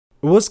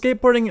Will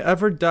skateboarding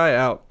ever die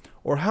out?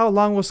 Or how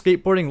long will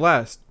skateboarding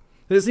last?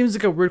 It seems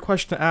like a weird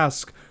question to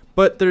ask,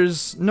 but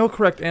there's no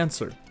correct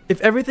answer.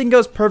 If everything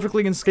goes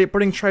perfectly and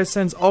skateboarding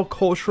transcends all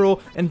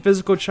cultural and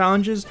physical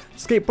challenges,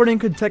 skateboarding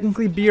could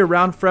technically be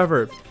around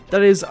forever.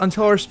 That is,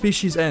 until our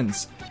species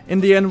ends.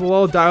 In the end, we'll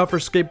all die out for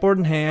skateboard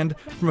in hand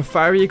from a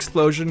fiery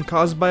explosion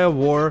caused by a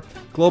war,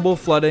 global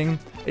flooding,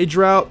 a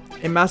drought,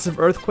 a massive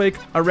earthquake,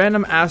 a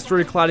random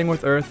asteroid colliding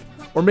with Earth,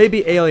 or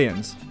maybe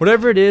aliens.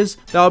 Whatever it is,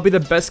 that will be the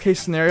best case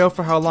scenario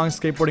for how long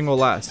skateboarding will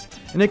last.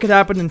 And it could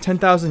happen in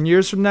 10,000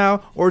 years from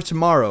now or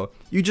tomorrow.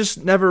 You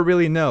just never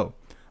really know.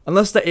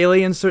 Unless the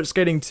aliens start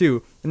skating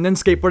too, and then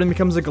skateboarding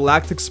becomes a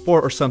galactic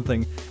sport or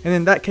something, and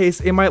in that case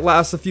it might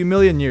last a few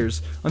million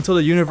years, until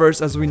the universe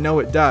as we know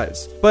it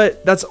dies.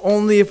 But that's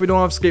only if we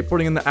don't have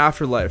skateboarding in the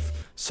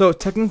afterlife. So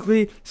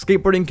technically,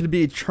 skateboarding could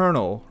be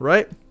eternal,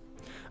 right?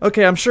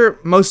 Okay, I'm sure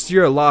most of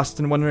you are lost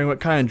and wondering what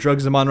kind of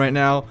drugs I'm on right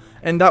now,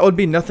 and that would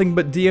be nothing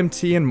but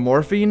DMT and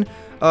morphine.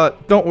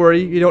 Don't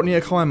worry, you don't need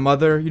to call my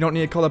mother, you don't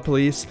need to call the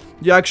police.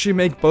 You actually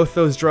make both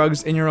those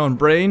drugs in your own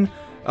brain.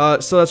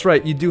 So that's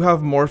right, you do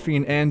have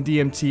morphine and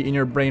DMT in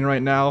your brain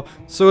right now.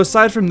 So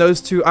aside from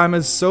those two, I'm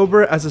as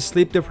sober as a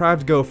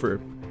sleep-deprived gopher.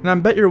 And I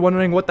bet you're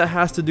wondering what that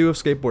has to do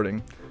with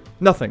skateboarding.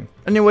 Nothing.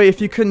 Anyway, if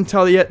you couldn't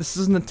tell yet, this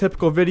isn't a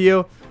typical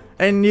video,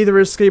 and neither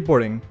is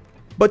skateboarding.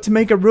 But to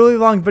make a really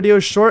long video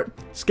short,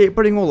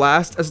 skateboarding will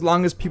last as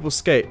long as people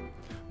skate.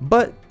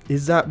 But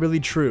is that really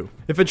true?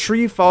 If a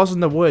tree falls in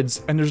the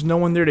woods and there's no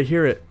one there to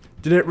hear it,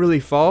 did it really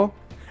fall?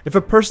 If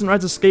a person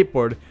rides a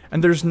skateboard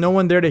and there's no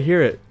one there to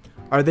hear it,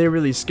 are they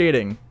really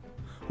skating?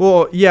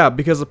 Well, yeah,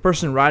 because the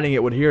person riding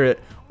it would hear it,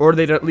 or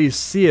they'd at least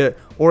see it,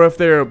 or if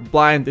they're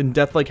blind and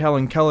deaf like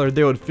Helen Keller,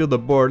 they would feel the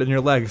board in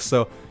your legs,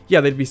 so yeah,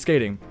 they'd be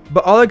skating.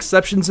 But all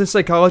exceptions and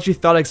psychology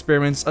thought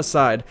experiments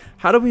aside,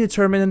 how do we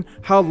determine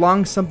how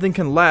long something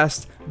can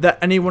last that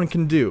anyone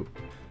can do?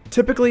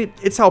 Typically,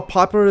 it's how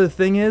popular the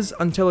thing is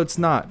until it's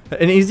not.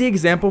 An easy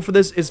example for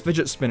this is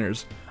fidget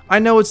spinners. I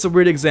know it's a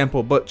weird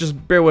example, but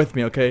just bear with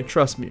me, okay?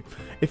 Trust me.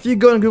 If you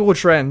go on Google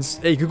Trends,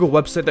 a Google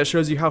website that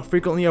shows you how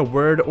frequently a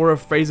word or a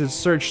phrase is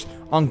searched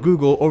on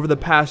Google over the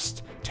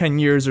past 10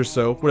 years or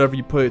so, whatever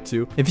you put it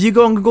to. If you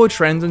go on Google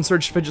Trends and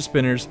search fidget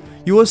spinners,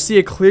 you will see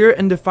a clear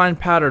and defined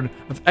pattern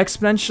of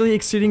exponentially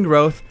exceeding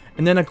growth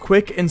and then a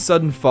quick and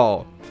sudden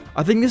fall.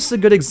 I think this is a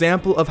good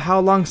example of how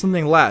long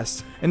something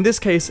lasts, in this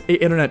case, an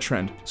internet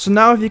trend. So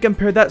now if you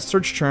compare that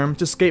search term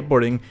to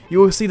skateboarding, you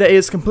will see that it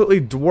is completely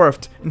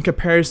dwarfed in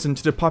comparison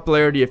to the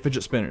popularity of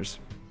fidget spinners.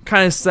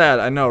 Kinda sad,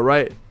 I know,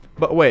 right?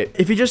 But wait,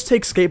 if you just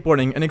take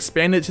skateboarding and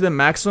expand it to the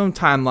maximum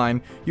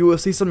timeline, you will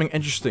see something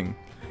interesting.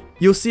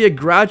 You'll see a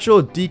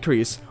gradual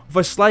decrease with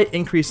a slight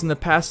increase in the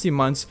past few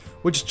months,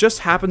 which just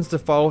happens to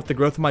fall with the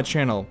growth of my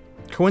channel.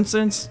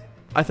 Coincidence?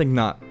 I think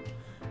not.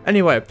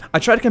 Anyway, I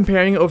tried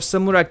comparing it with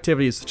similar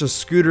activities such as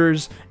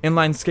scooters,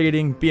 inline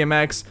skating,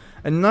 BMX,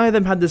 and none of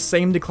them had the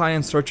same decline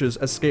in searches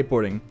as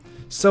skateboarding.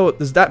 So,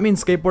 does that mean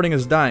skateboarding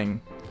is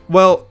dying?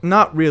 Well,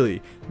 not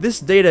really. This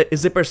data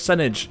is a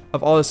percentage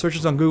of all the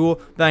searches on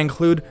Google that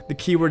include the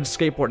keyword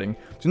skateboarding.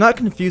 Do not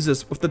confuse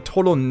this with the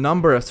total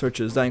number of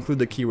searches that include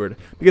the keyword,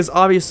 because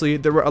obviously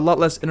there were a lot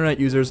less internet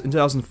users in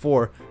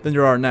 2004 than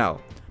there are now.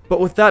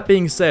 But with that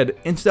being said,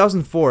 in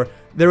 2004,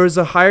 there was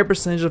a higher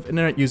percentage of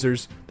internet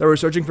users that were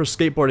searching for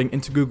skateboarding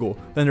into Google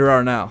than there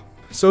are now.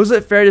 So is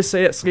it fair to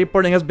say that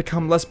skateboarding has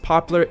become less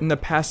popular in the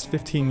past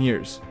 15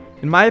 years?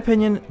 In my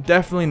opinion,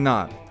 definitely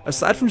not.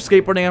 Aside from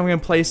skateboarding having a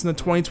place in the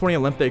 2020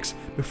 Olympics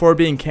before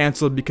being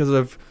cancelled because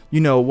of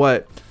you know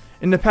what,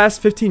 in the past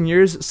 15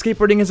 years,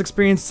 skateboarding has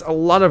experienced a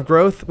lot of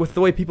growth with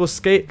the way people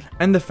skate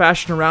and the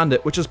fashion around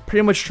it, which has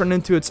pretty much turned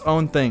into its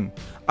own thing.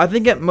 I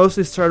think it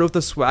mostly started with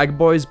the swag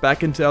boys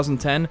back in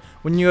 2010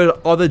 when you had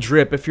all the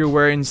drip if you're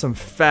wearing some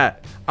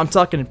fat, I'm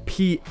talking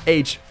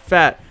PH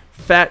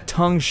fat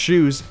tongue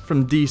shoes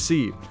from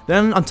DC.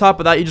 Then on top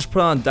of that, you just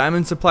put on a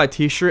Diamond Supply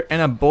t-shirt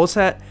and a Bulls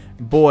hat.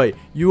 Boy,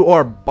 you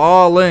are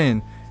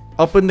ballin'.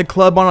 Up in the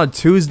club on a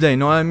Tuesday,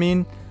 know what I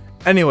mean?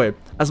 Anyway,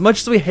 as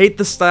much as we hate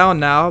the style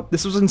now,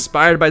 this was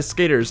inspired by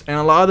skaters, and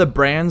a lot of the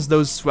brands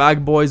those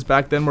swag boys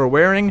back then were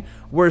wearing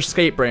were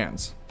skate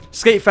brands.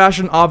 Skate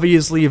fashion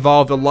obviously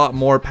evolved a lot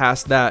more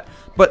past that,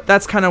 but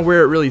that's kind of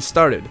where it really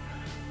started.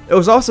 It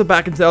was also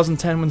back in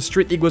 2010 when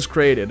Street League was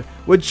created,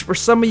 which for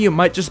some of you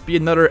might just be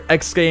another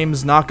X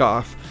Games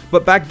knockoff,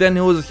 but back then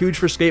it was huge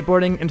for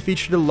skateboarding and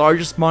featured the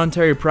largest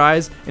monetary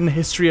prize in the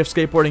history of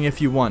skateboarding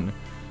if you won.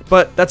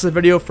 But that's a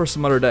video for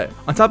some other day.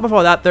 On top of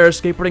all that, there are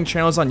skateboarding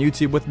channels on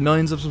YouTube with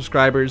millions of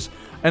subscribers,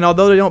 and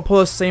although they don't pull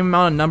the same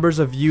amount of numbers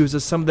of views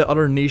as some of the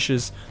other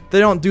niches,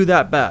 they don't do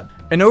that bad.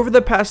 And over the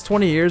past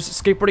 20 years,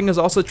 skateboarding has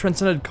also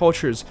transcended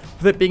cultures,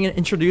 with it being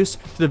introduced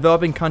to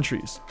developing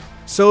countries.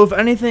 So if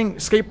anything,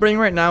 skateboarding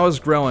right now is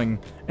growing,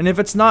 and if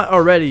it's not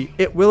already,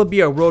 it will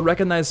be a world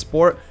recognized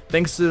sport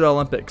thanks to the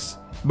Olympics.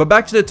 But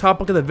back to the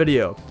topic of the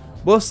video,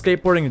 will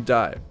skateboarding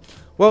die?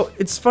 Well,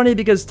 it's funny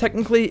because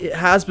technically it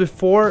has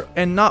before,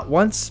 and not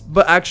once,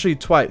 but actually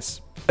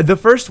twice. The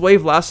first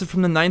wave lasted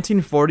from the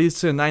 1940s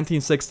to the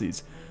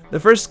 1960s. The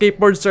first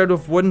skateboards started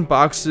with wooden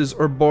boxes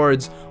or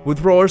boards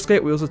with roller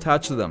skate wheels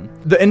attached to them.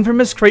 The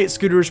infamous crate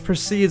scooters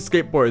preceded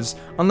skateboards.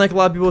 Unlike a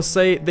lot of people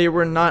say, they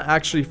were not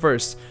actually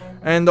first.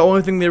 And the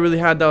only thing they really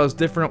had that was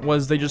different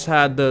was they just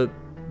had the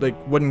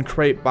wooden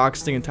crate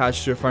box thing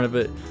attached to the front of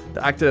it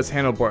that acted as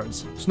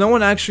handlebars. So no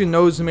one actually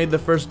knows who made the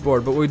first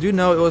board, but we do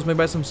know it was made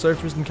by some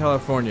surfers in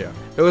California.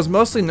 It was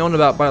mostly known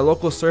about by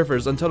local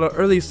surfers until the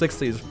early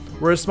 60s,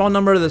 where a small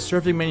number of the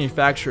surfing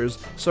manufacturers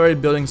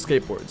started building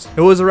skateboards.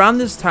 It was around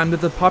this time that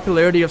the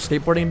popularity of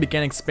skateboarding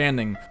began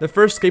expanding. The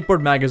first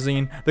skateboard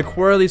magazine, The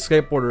Quarterly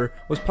Skateboarder,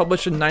 was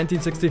published in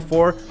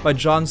 1964 by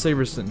John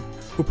Saverson,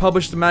 who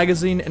published the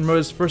magazine and wrote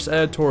his first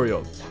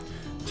editorial.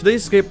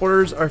 Today's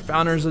skateboarders are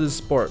founders of this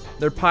sport.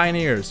 They're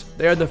pioneers.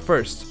 They are the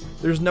first.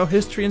 There's no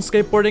history in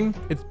skateboarding.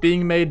 It's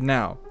being made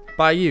now.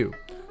 By you.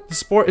 The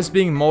sport is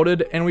being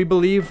molded, and we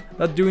believe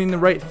that doing the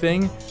right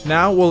thing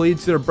now will lead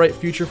to a bright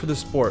future for the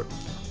sport.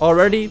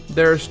 Already,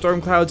 there are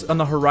storm clouds on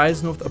the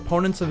horizon with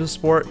opponents of the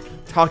sport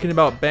talking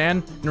about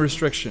ban and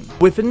restriction.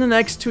 Within the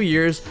next 2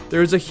 years,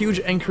 there is a huge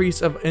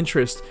increase of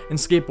interest in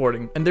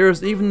skateboarding, and there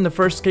was even the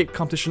first skate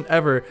competition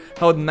ever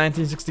held in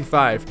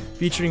 1965,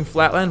 featuring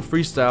flatland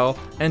freestyle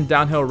and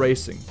downhill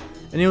racing.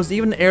 And it was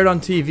even aired on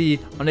TV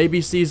on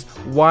ABC's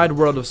Wide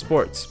World of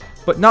Sports.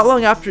 But not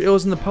long after it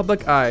was in the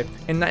public eye,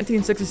 in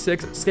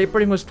 1966,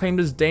 skateboarding was claimed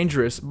as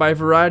dangerous by a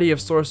variety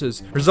of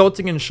sources,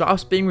 resulting in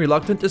shops being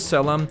reluctant to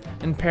sell them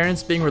and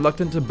parents being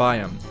reluctant to buy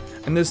them.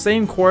 And the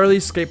same Quarterly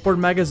Skateboard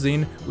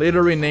magazine,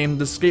 later renamed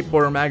the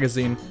Skateboarder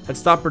magazine, had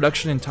stopped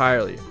production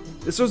entirely.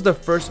 This was the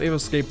first wave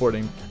of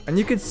skateboarding, and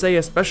you could say,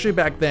 especially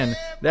back then,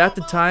 that at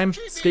the time,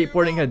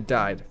 skateboarding had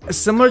died.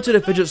 Similar to the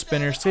fidget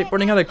spinner,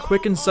 skateboarding had a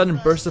quick and sudden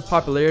burst of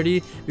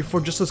popularity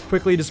before just as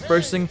quickly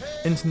dispersing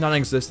into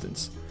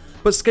non-existence.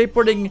 But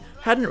skateboarding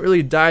hadn't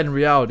really died in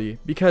reality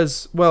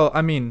because, well,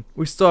 I mean,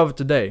 we still have it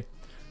today.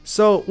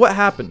 So, what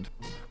happened?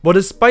 Well,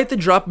 despite the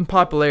drop in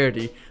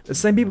popularity, the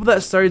same people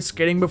that started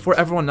skating before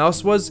everyone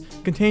else was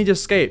continued to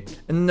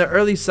skate, and in the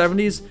early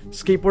 70s,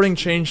 skateboarding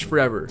changed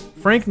forever.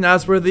 Frank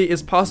Nasworthy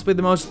is possibly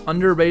the most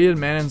underrated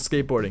man in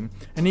skateboarding,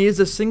 and he is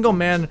the single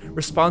man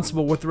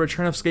responsible with the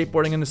return of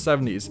skateboarding in the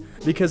 70s,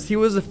 because he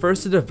was the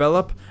first to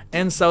develop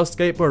and sell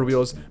skateboard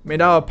wheels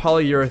made out of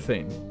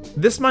polyurethane.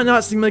 This might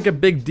not seem like a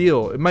big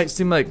deal, it might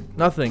seem like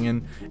nothing,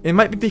 and it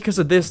might be because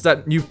of this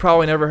that you've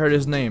probably never heard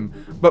his name,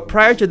 but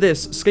prior to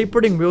this,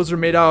 skateboarding wheels were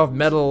made out of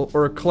metal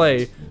or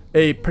clay,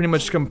 a pretty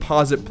much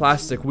composite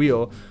plastic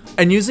wheel,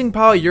 and using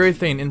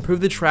polyurethane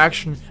improved the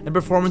traction and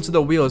performance of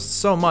the wheels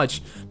so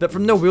much that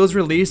from the wheels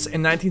release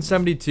in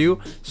 1972,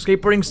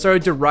 skateboarding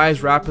started to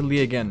rise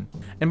rapidly again.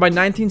 And by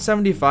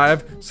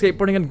 1975,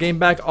 skateboarding had gained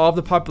back all of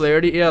the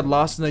popularity it had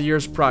lost in the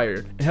years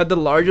prior. It had the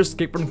largest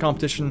skateboarding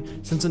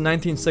competition since the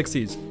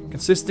 1960s,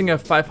 consisting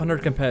of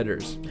 500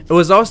 competitors. It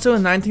was also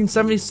in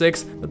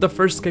 1976 that the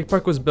first skate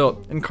park was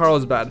built in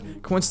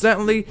Carlsbad,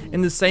 coincidentally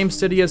in the same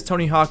city as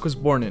Tony Hawk was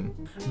born in.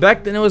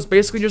 Back then it was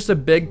basically just a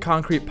big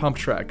concrete pump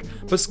track,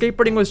 but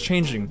skateboarding was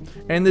changing,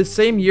 and in the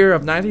same year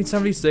of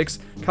 1976,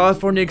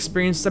 California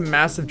experienced a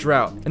massive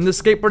drought, and the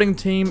skateboarding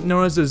team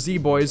known as the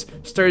Z-Boys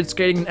started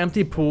skating in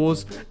empty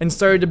pools and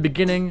started the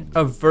beginning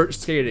of vert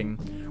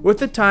skating. With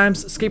the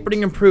times,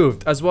 skateboarding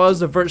improved, as well as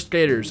the vert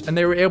skaters, and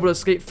they were able to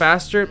skate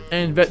faster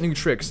and invent new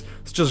tricks,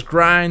 such as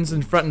grinds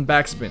and front and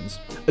back spins.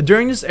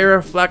 During this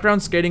era, flat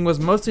ground skating was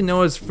mostly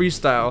known as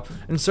freestyle,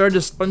 and started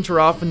to splinter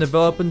off and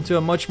develop into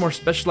a much more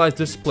specialized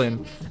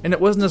discipline, and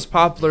it wasn't as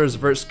popular as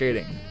vert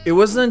skating. It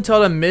wasn't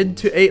until the mid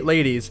to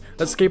 80s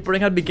that skateboarding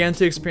had begun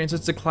to experience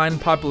its decline in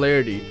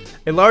popularity.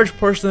 A large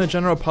portion of the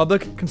general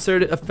public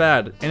considered it a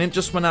fad, and it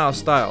just went out of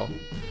style.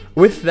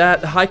 With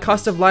that, the high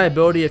cost of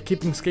liability of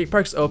keeping skate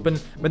parks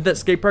open meant that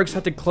skate parks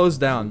had to close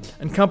down,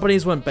 and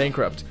companies went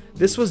bankrupt.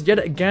 This was yet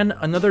again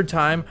another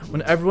time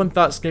when everyone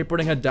thought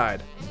skateboarding had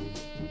died.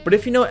 But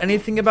if you know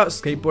anything about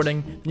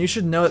skateboarding, then you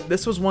should know that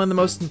this was one of the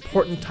most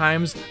important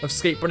times of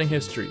skateboarding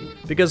history,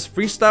 because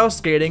freestyle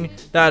skating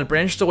that had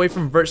branched away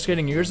from vert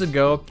skating years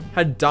ago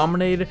had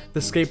dominated the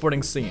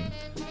skateboarding scene.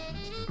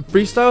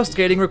 Freestyle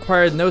skating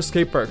required no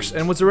skate parks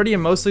and was already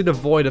mostly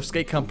devoid of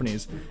skate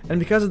companies, and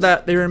because of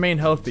that, they remained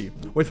healthy,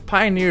 with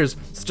pioneers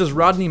such as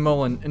Rodney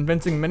Mullen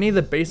inventing many of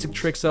the basic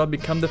tricks that have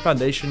become the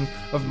foundation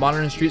of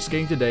modern street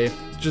skating today,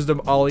 such as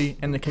the ollie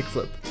and the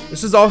kickflip.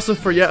 This is also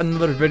for yet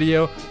another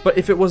video, but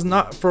if it was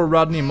not for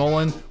Rodney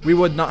Mullen, we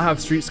would not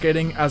have street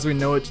skating as we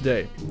know it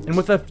today. And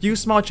with a few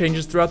small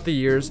changes throughout the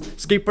years,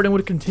 skateboarding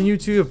would continue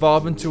to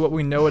evolve into what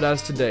we know it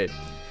as today.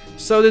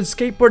 So did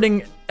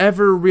skateboarding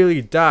ever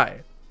really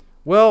die?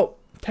 Well,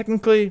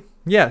 technically,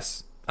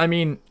 yes. I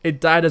mean, it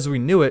died as we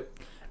knew it.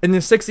 In the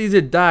 60s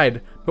it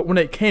died, but when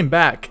it came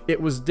back, it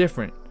was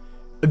different.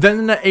 Then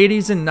in the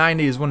 80s and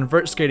 90s when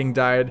vert skating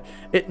died,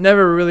 it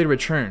never really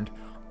returned.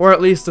 Or at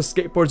least the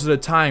skateboards at the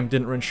time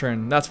didn't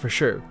return, that's for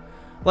sure.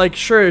 Like,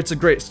 sure, it's a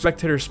great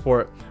spectator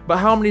sport, but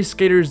how many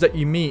skaters that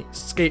you meet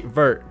skate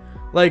vert?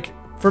 Like,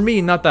 for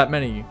me, not that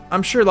many.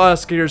 I'm sure a lot of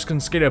skaters can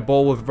skate a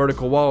bowl with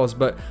vertical walls,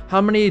 but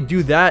how many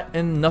do that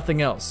and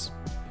nothing else?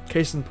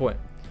 Case in point.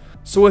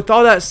 So with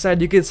all that said,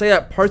 you could say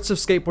that parts of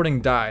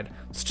skateboarding died.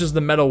 such as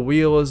the metal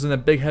wheels and the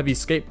big heavy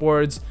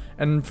skateboards,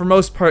 and for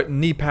most part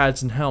knee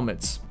pads and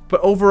helmets.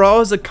 But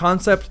overall as a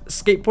concept,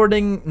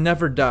 skateboarding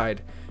never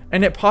died,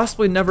 and it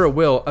possibly never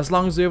will as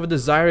long as you have a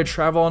desire to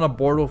travel on a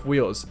board with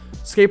wheels.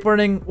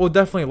 Skateboarding will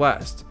definitely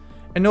last,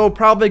 and it will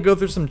probably go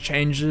through some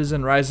changes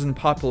and rise in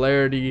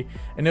popularity,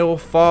 and it will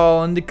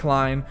fall and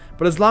decline,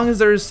 but as long as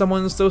there is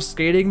someone still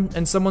skating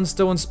and someone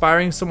still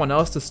inspiring someone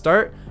else to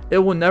start, it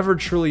will never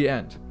truly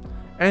end.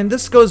 And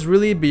this goes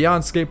really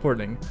beyond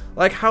skateboarding.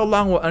 Like, how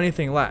long will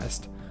anything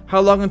last?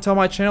 How long until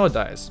my channel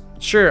dies?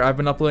 Sure, I've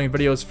been uploading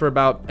videos for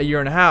about a year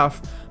and a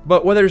half,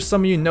 but whether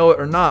some of you know it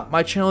or not,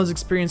 my channel has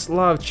experienced a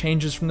lot of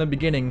changes from the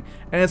beginning,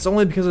 and it's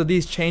only because of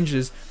these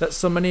changes that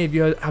so many of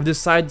you have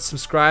decided to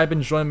subscribe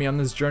and join me on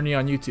this journey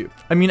on YouTube.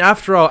 I mean,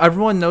 after all,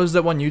 everyone knows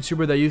that one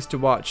YouTuber they used to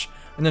watch,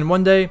 and then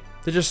one day,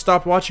 they just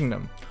stopped watching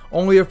them,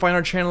 only to find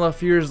our channel a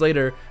few years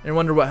later and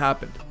wonder what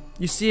happened.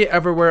 You see it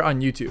everywhere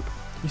on YouTube.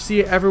 You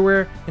see it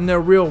everywhere in the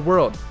real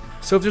world.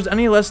 So if there's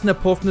any lesson to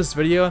pull from this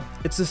video,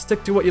 it's to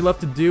stick to what you love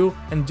to do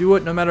and do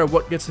it no matter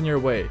what gets in your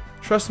way.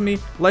 Trust me,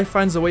 life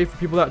finds a way for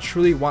people that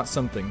truly want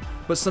something,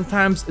 but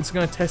sometimes it's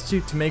going to test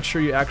you to make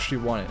sure you actually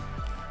want it.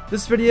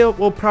 This video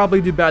will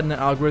probably do bad in the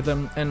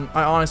algorithm, and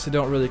I honestly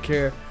don't really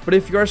care, but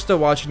if you are still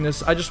watching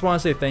this, I just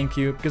want to say thank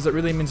you, because it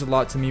really means a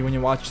lot to me when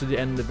you watch to the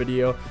end of the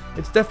video.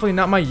 It's definitely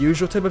not my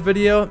usual type of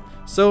video,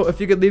 so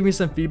if you could leave me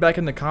some feedback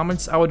in the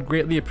comments, I would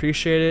greatly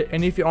appreciate it,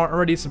 and if you aren't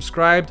already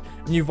subscribed,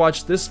 and you've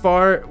watched this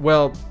far,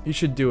 well, you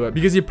should do it,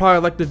 because you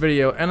probably liked the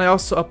video, and I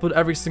also upload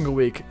every single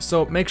week,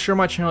 so make sure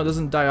my channel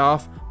doesn't die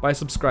off by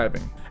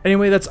subscribing.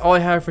 Anyway, that's all I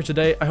have for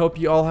today. I hope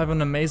you all have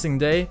an amazing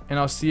day, and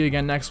I'll see you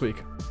again next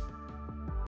week.